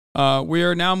We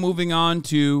are now moving on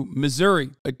to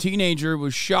Missouri. A teenager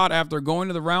was shot after going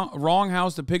to the wrong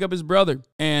house to pick up his brother.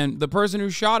 And the person who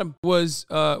shot him was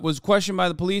questioned by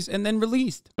the police and then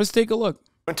released. Let's take a look.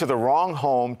 Went to the wrong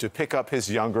home to pick up his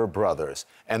younger brothers,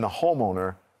 and the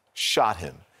homeowner shot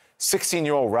him.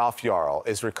 16-year-old Ralph Yarl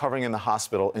is recovering in the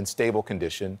hospital in stable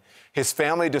condition. His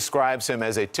family describes him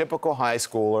as a typical high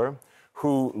schooler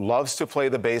who loves to play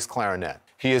the bass clarinet.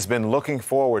 He has been looking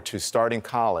forward to starting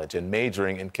college and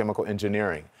majoring in chemical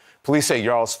engineering. Police say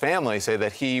Yarl's family say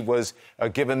that he was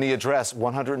given the address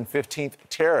 115th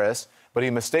Terrace, but he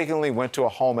mistakenly went to a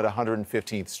home at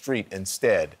 115th Street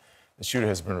instead. The shooter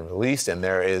has been released, and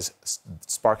there is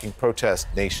sparking protest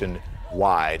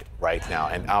nationwide right now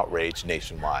and outrage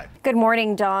nationwide. Good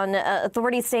morning, Don.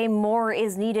 Authorities say more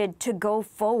is needed to go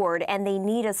forward, and they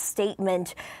need a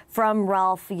statement from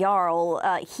Ralph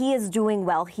Yarl. He is doing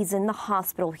well. He's in the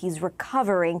hospital. He's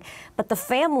recovering. But the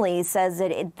family says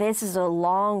that this is a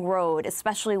long road,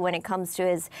 especially when it comes to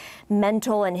his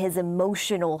mental and his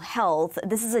emotional health.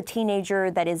 This is a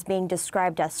teenager that is being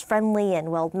described as friendly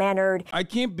and well-mannered. I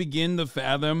can't begin to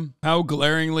fathom how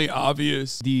glaringly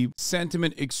obvious the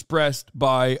sentiment expressed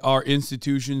by our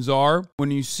institutions are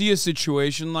when you see a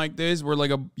situation like this where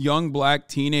like a young black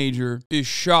teenager is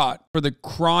shot for the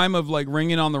crime of like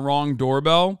ringing on the wrong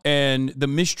doorbell, and the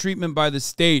mistreatment by the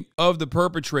state of the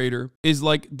perpetrator is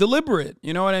like deliberate.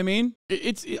 You know what I mean?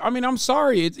 I'm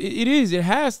sorry. It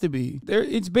has to be.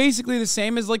 It's basically the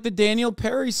same as like the Daniel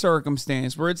Perry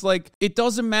circumstance where it's like, it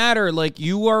doesn't matter. Like,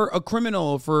 you are a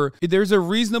criminal there's a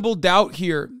reasonable doubt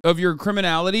here of your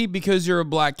criminality because you're a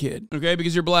black kid. Okay.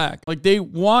 Because you're black. Like, they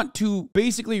want to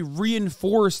basically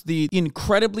reinforce the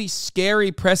incredibly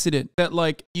scary precedent that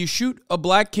like you shoot a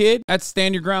black kid, that's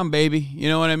stand your ground, baby. You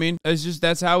know what I mean?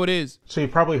 That's how it is. So you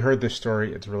probably heard this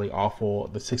story. It's really awful.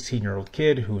 The 16-year-old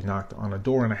kid who knocked on a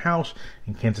door in a house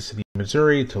in Kansas City,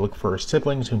 Missouri to look for his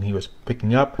siblings whom he was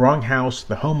picking up. Wrong house.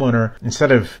 The homeowner,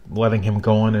 instead of letting him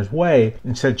go on his way,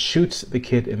 instead shoots the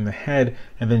kid in the head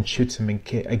and then shoots him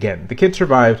again. The kid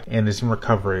survived and is in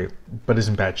recovery, but is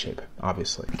in bad shape,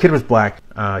 obviously. The kid was black.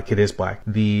 Kid is black.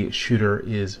 The shooter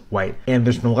is white. And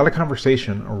there's been a lot of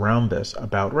conversation around this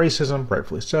about racism,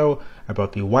 rightfully so,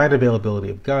 about the wide availability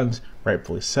of guns,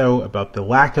 rightfully so, about the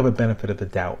lack of a benefit of the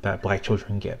doubt that black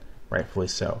children get, rightfully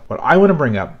so. What I want to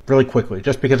bring up really quickly,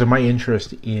 just because of my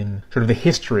interest in sort of the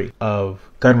history of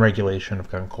gun regulation, of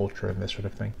gun culture, and this sort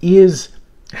of thing, is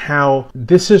how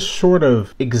this is sort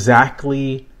of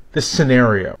exactly this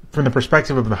scenario from the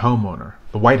perspective of the homeowner,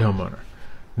 the white homeowner.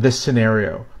 This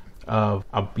scenario of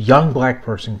a young black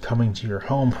person coming to your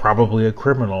home, probably a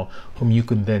criminal, whom you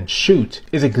can then shoot,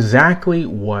 is exactly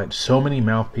what so many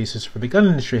mouthpieces for the gun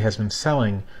industry has been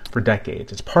selling for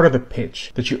decades. It's part of the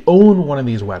pitch that you own one of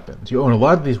these weapons. You own a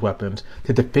lot of these weapons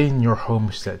to defend your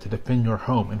homestead, to defend your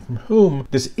home, and from whom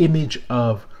this image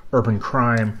of urban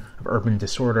crime, of urban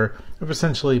disorder, of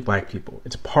essentially black people.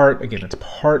 It's part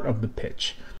of the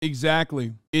pitch.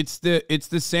 Exactly. It's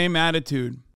the same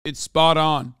attitude. It's spot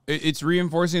on. It's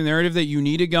reinforcing the narrative that you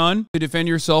need a gun to defend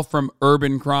yourself from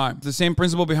urban crime. It's the same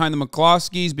principle behind the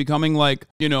McCloskeys becoming like,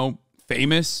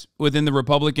 famous within the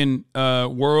Republican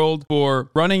world for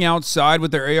running outside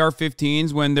with their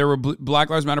AR-15s when there were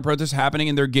Black Lives Matter protests happening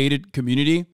in their gated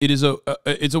community. It's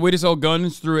a way to sell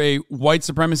guns through a white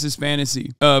supremacist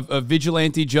fantasy of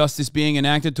vigilante justice being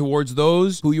enacted towards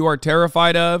those who you are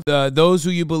terrified of, those who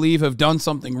you believe have done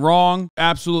something wrong.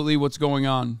 Absolutely what's going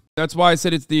on. That's why I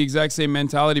said it's the exact same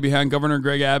mentality behind Governor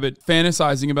Greg Abbott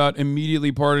fantasizing about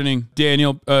immediately pardoning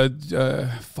Daniel, I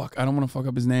don't want to fuck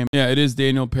up his name. Yeah, it is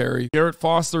Daniel Perry. Garrett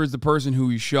Foster is the person who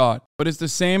he shot. But it's the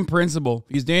same principle.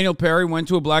 Because Daniel Perry went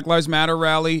to a Black Lives Matter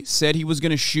rally, said he was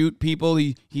going to shoot people.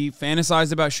 He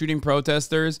fantasized about shooting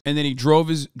protesters, and then he drove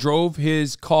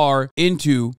his car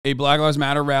into a Black Lives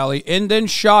Matter rally and then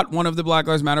shot one of the Black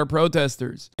Lives Matter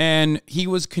protesters. And he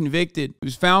was convicted. He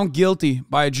was found guilty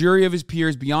by a jury of his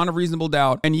peers beyond a reasonable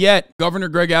doubt. And yet, Governor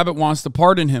Greg Abbott wants to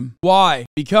pardon him. Why?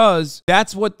 Because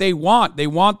that's what they want. They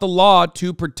want the law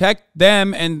to protect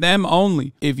them and them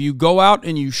only. If you go out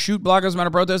and you shoot Black Lives Matter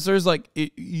protesters,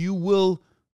 you will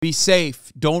be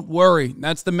safe. Don't worry.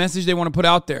 That's the message they want to put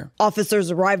out there. Officers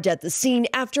arrived at the scene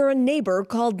after a neighbor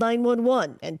called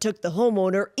 911 and took the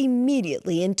homeowner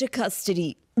immediately into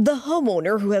custody. The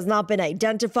homeowner, who has not been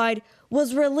identified,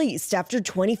 was released after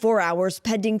 24 hours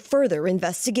pending further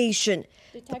investigation.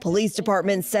 The police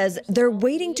department says they're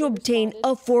waiting to obtain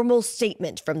a formal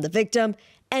statement from the victim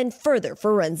and further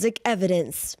forensic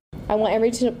evidence. I want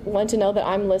everyone to know that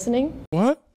I'm listening.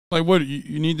 What? Like, what?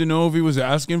 You need to know if he was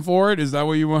asking for it? Is that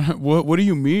what you want? What do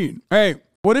you mean? Hey,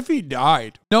 What if he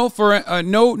died? No,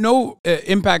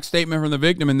 impact statement from the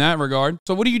victim in that regard.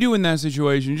 So what do you do in that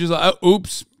situation? You're just like, oh,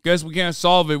 oops, guess we can't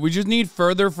solve it. We just need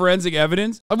further forensic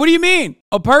evidence. Like, what do you mean?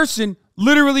 A person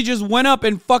literally just went up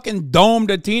and fucking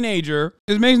domed a teenager.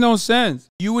 This makes no sense.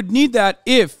 You would need that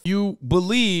if you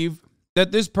believe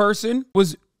that this person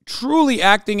was truly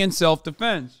acting in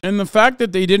self-defense. And the fact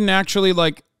that they didn't actually,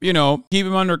 like, you know, keep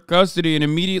him under custody and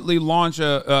immediately launch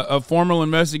a formal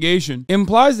investigation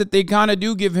implies that they kind of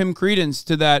do give him credence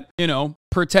to that, you know,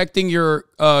 protecting your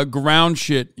ground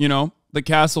shit, you know, the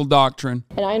castle doctrine.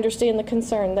 And I understand the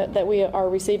concern that we are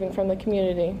receiving from the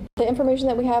community. The information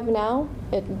that we have now,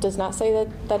 it does not say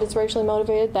that it's racially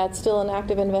motivated. That's still an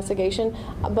active investigation.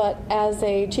 But as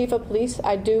a chief of police,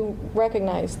 I do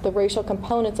recognize the racial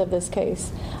components of this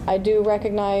case. I do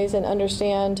recognize and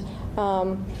understand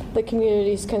the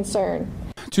community's concern.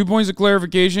 2 points of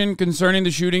clarification concerning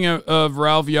the shooting of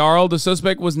Ralph Yarl. The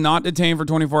suspect was not detained for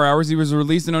 24 hours. He was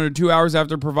released in under 2 hours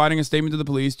after providing a statement to the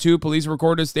police. 2, police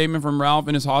recorded a statement from Ralph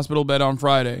in his hospital bed on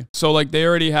Friday. So, like, they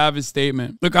already have his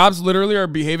statement. The cops literally are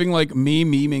behaving like me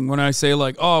memeing when I say,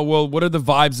 like, oh, well, what are the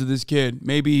vibes of this kid?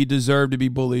 Maybe he deserved to be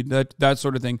bullied, that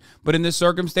sort of thing. But in this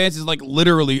circumstance, it's like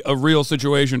literally a real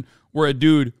situation where a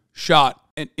dude shot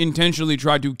and intentionally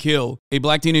tried to kill a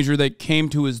black teenager that came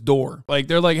to his door. Like,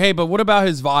 they're like, hey, but what about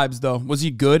his vibes, though? Was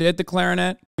he good at the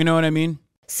clarinet? You know what I mean?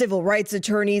 Civil rights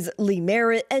attorneys Lee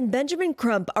Merritt and Benjamin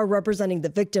Crump are representing the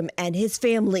victim and his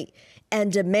family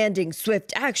and demanding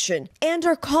swift action and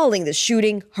are calling the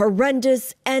shooting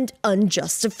horrendous and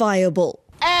unjustifiable.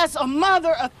 As a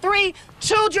mother of 3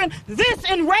 children, this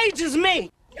enrages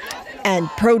me. And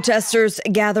protesters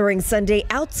gathering Sunday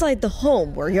outside the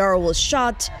home where Yarl was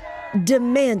shot,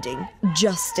 demanding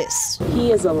justice.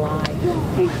 He is alive.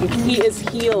 He is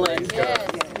healing. Yes.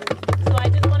 So I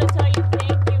just want to tell you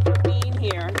thank you for being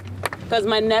here because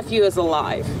my nephew is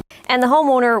alive. And the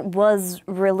homeowner was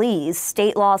released.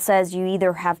 State law says you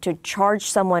either have to charge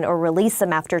someone or release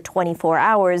them after 24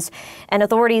 hours. And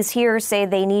authorities here say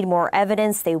they need more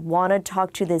evidence. They want to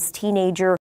talk to this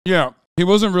teenager. Yeah. He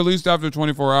wasn't released after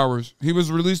 24 hours. He was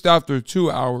released after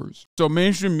 2 hours. So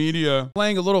mainstream media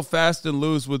playing a little fast and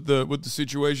loose with the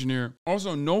situation here.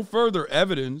 Also, no further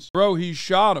evidence. Bro, he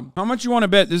shot him. How much you want to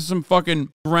bet this is some fucking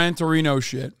Gran Torino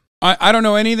shit? I don't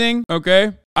know anything,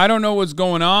 okay? I don't know what's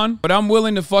going on, but I'm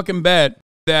willing to fucking bet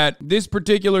that this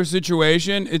particular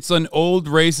situation, it's an old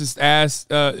racist ass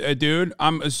dude,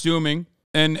 I'm assuming.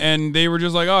 And they were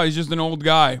just like, oh, he's just an old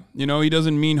guy. You know, he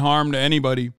doesn't mean harm to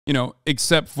anybody, you know,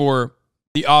 except for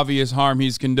the obvious harm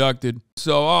he's conducted.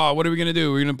 So, what are we going to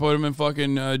do? We're going to put him in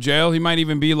fucking jail? He might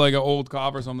even be like an old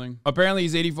cop or something. Apparently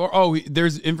he's 84. Oh,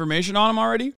 there's information on him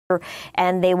already?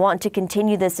 And they want to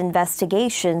continue this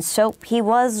investigation. So he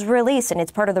was released, and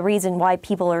it's part of the reason why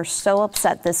people are so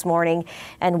upset this morning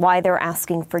and why they're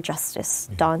asking for justice.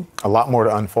 Don? A lot more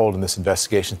to unfold in this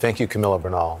investigation. Thank you, Camilla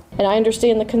Bernal. And I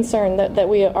understand the concern that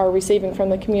we are receiving from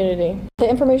the community. The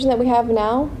information that we have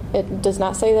now, it does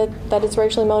not say that it's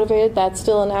racially motivated. That's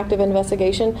still an active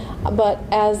investigation. But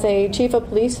as a chief of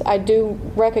police, I do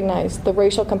recognize the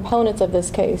racial components of this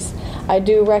case. I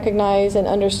do recognize and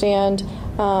understand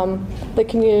the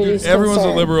community's concern. Everyone's a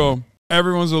liberal.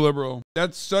 Everyone's a liberal.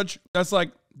 That's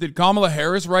like, did Kamala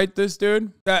Harris write this,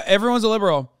 dude? Everyone's a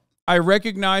liberal. I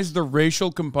recognize the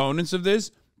racial components of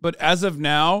this, but as of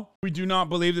now, we do not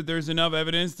believe that there's enough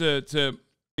evidence to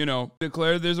you know,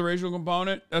 declare there's a racial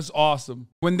component. That's awesome.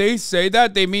 When they say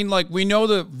that, they mean like, we know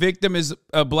the victim is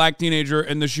a black teenager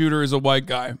and the shooter is a white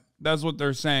guy. That's what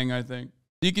they're saying, I think.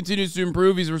 He continues to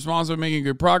improve. He's responsible for making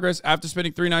good progress. After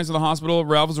spending 3 nights in the hospital,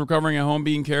 Ralph is recovering at home,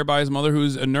 being cared by his mother,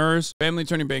 who's a nurse. Family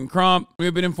attorney Ben Crump. We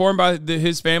have been informed by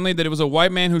his family that it was a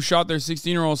white man who shot their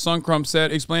 16-year-old son, Crump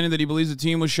said, explaining that he believes the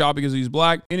teen was shot because he's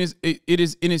black. It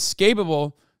is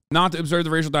inescapable not to observe the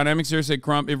racial dynamics here, said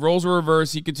Crump. If roles were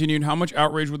reversed, he continued, how much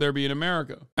outrage would there be in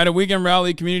America? At a weekend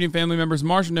rally, community and family members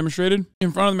marched and demonstrated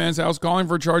in front of the man's house, calling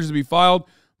for charges to be filed.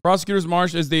 Protesters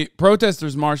marched as they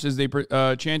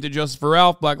chanted justice for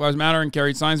Ralph, Black Lives Matter, and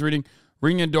carried signs reading,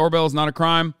 ringing a doorbell is not a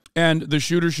crime, and the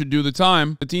shooter should do the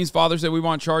time. The teen's father said, we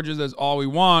want charges, that's all we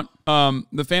want.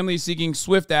 The family is seeking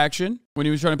swift action. When he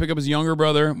was trying to pick up his younger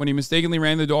brother, when he mistakenly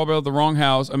rang the doorbell at the wrong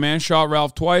house, a man shot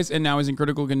Ralph twice and now he's in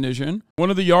critical condition. One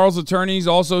of the Yarl's attorneys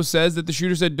also says that the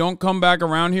shooter said, don't come back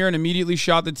around here, and immediately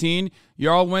shot the teen.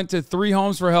 Yarl went to 3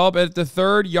 homes for help. At the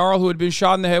third, Yarl, who had been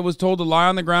shot in the head, was told to lie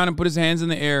on the ground and put his hands in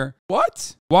the air.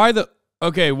 What? Why is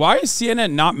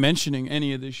CNN not mentioning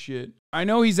any of this shit? I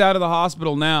know he's out of the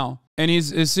hospital now, and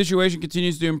his situation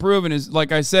continues to improve, and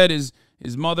like I said, his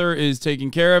His mother is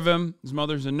taking care of him. His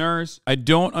mother's a nurse. I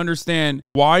don't understand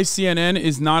why CNN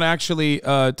is not actually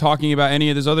talking about any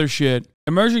of this other shit.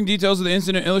 Emerging details of the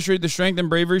incident illustrate the strength and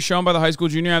bravery shown by the high school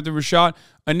junior after he was shot.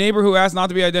 A neighbor who asked not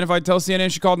to be identified tells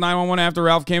CNN she called 911 after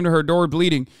Ralph came to her door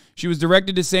bleeding. She was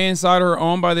directed to stay inside her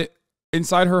home by the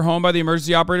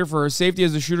emergency operator for her safety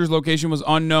as the shooter's location was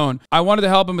unknown. I wanted to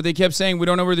help him, but they kept saying, we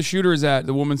don't know where the shooter is at,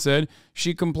 the woman said.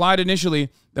 She complied initially,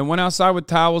 then went outside with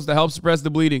towels to help suppress the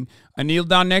bleeding. I kneeled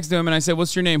down next to him and I said,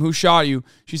 what's your name? Who shot you?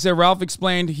 She said Ralph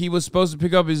explained he was supposed to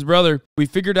pick up his brother. We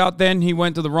figured out then he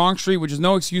went to the wrong street, which is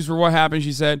no excuse for what happened,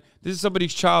 she said. This is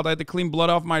somebody's child. I had to clean blood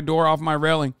off my door, off my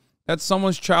railing. That's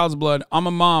someone's child's blood. I'm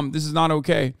a mom. This is not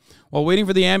okay. While waiting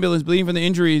for the ambulance, bleeding from the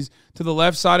injuries to the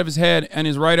left side of his head and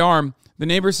his right arm, the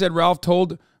neighbor said Ralph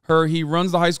told her he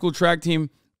runs the high school track team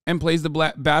and plays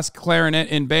the bass clarinet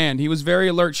in band. He was very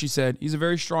alert, she said. He's a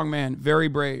very strong man, very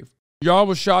brave. Yarl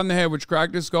was shot in the head, which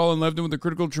cracked his skull and left him with a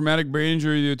critical traumatic brain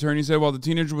injury, the attorney said. While the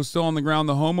teenager was still on the ground,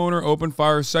 the homeowner opened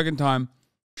fire a second time,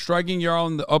 striking Yarl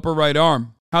in the upper right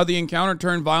arm. How the encounter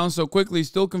turned violent so quickly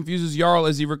still confuses Yarl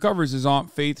as he recovers, his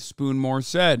aunt Faith Spoonmore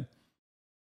said.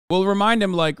 We'll remind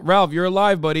him, like, Ralph, you're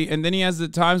alive, buddy. And then he has the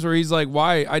times where he's like,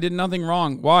 why? I did nothing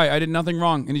wrong. Why? I did nothing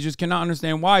wrong. And he just cannot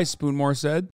understand why, Spoonmore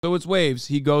said. So it's waves.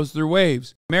 He goes through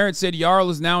waves. Merritt said Yarl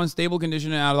is now in stable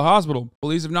condition and out of the hospital.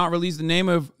 Police have not released the name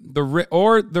of the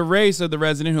race of the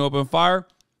resident who opened fire.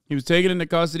 He was taken into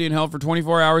custody and held for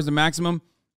 24 hours, the maximum.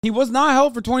 He was not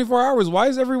held for 24 hours. Why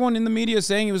is everyone in the media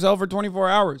saying he was held for 24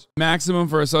 hours? Maximum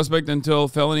for a suspect until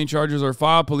felony charges are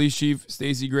filed, Police Chief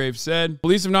Stacey Graves said.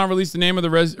 Police have not released the name of the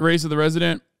race of the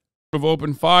resident who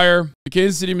opened fire. The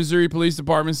Kansas City, Missouri Police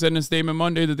Department said in a statement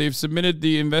Monday that they've submitted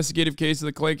the investigative case to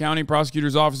the Clay County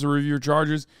Prosecutor's Office to review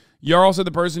charges. Yarl said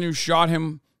the person who shot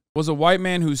him was a white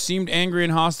man who seemed angry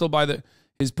and hostile by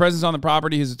his presence on the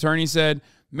property, his attorney said.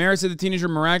 Merritt said the teenager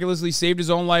miraculously saved his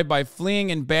own life by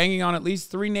fleeing and banging on at least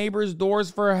 3 neighbors'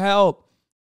 doors for help.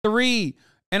 3.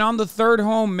 And on the third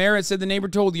home, Merritt said the neighbor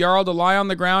told Yarl to lie on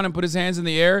the ground and put his hands in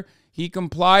the air. He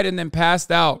complied and then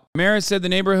passed out. Merritt said the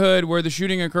neighborhood where the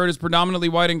shooting occurred is predominantly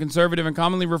white and conservative and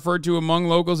commonly referred to among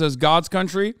locals as God's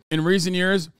country. In recent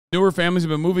years, newer families have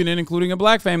been moving in, including a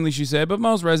black family, she said, but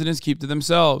most residents keep to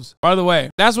themselves. By the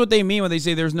way, that's what they mean when they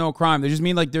say there's no crime. They just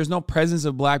mean like there's no presence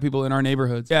of black people in our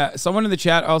neighborhoods. Yeah, someone in the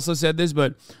chat also said this,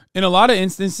 but in a lot of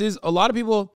instances, a lot of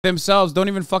people themselves don't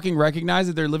even fucking recognize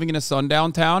that they're living in a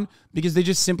sundown town because they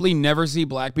just simply never see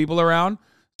black people around.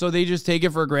 So they just take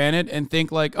it for granted and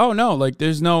think like, oh no, like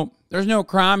there's no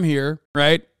crime here,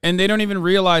 right? And they don't even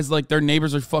realize like their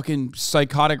neighbors are fucking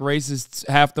psychotic racists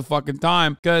half the fucking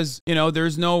time because, you know,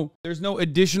 there's no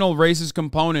additional racist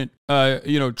component,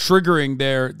 triggering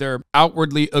their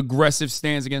outwardly aggressive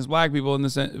stance against black people in the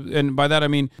sense, and by that I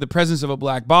mean the presence of a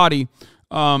black body.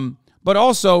 But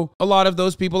also, a lot of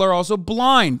those people are also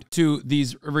blind to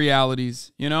these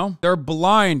realities, you know? They're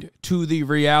blind to the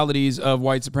realities of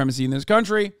white supremacy in this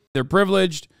country. They're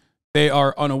privileged. They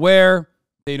are unaware.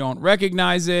 They don't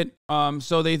recognize it.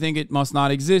 So they think it must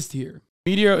not exist here.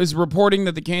 Media is reporting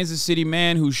that the Kansas City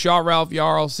man who shot Ralph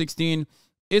Yarl, 16,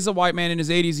 is a white man in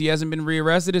his 80s. He hasn't been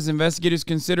rearrested as investigators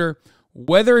consider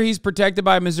whether he's protected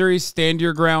by Missouri's Stand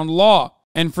Your Ground law.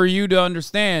 And for you to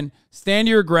understand, stand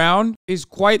your ground is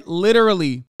quite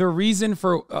literally the reason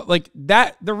for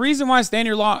the reason why stand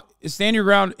your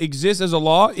ground exists as a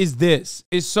law is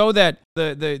so that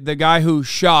the guy who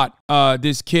shot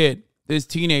this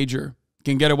teenager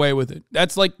can get away with it.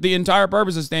 That's like the entire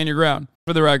purpose of stand your ground,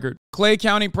 for the record. Clay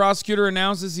County prosecutor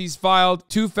announces he's filed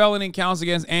 2 felony counts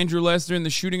against Andrew Lester in the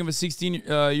shooting of a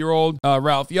 16-year-old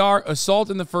Ralph Yarl,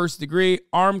 assault in the first degree,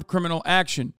 armed criminal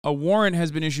action. A warrant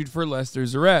has been issued for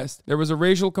Lester's arrest. There was a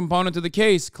racial component to the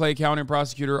case, Clay County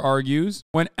prosecutor argues.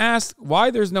 When asked why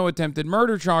there's no attempted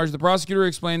murder charge, the prosecutor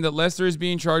explained that Lester is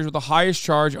being charged with the highest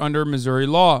charge under Missouri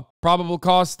law. Probable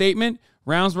cause statement.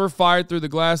 Rounds were fired through the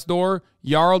glass door.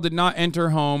 Yarl did not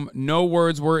enter home. No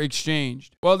words were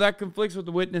exchanged. Well, that conflicts with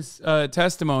the witness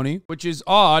testimony, which is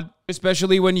odd,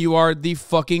 especially when you are the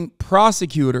fucking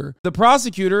prosecutor. The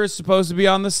prosecutor is supposed to be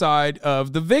on the side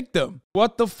of the victim.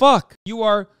 What the fuck? You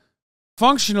are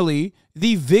functionally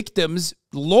the victim's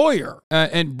lawyer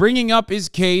and bringing up his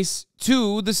case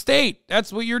to the state.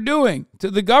 That's what you're doing to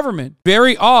the government.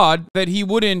 Very odd that he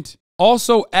wouldn't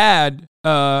also add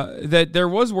that there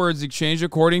was words exchanged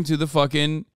according to the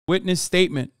fucking witness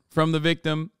statement from the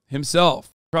victim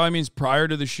himself. Probably means prior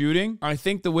to the shooting. I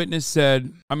think the witness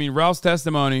said, Ralph's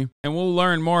testimony, and we'll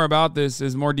learn more about this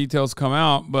as more details come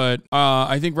out, but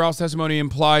I think Ralph's testimony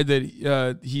implied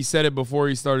that he said it before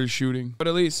he started shooting. But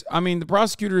at least, the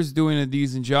prosecutor is doing a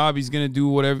decent job. He's going to do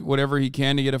whatever he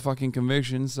can to get a fucking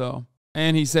conviction, so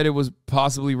And he said it was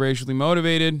possibly racially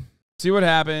motivated. See what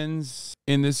happens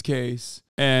in this case.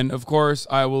 And of course,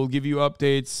 I will give you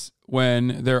updates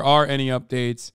when there are any updates.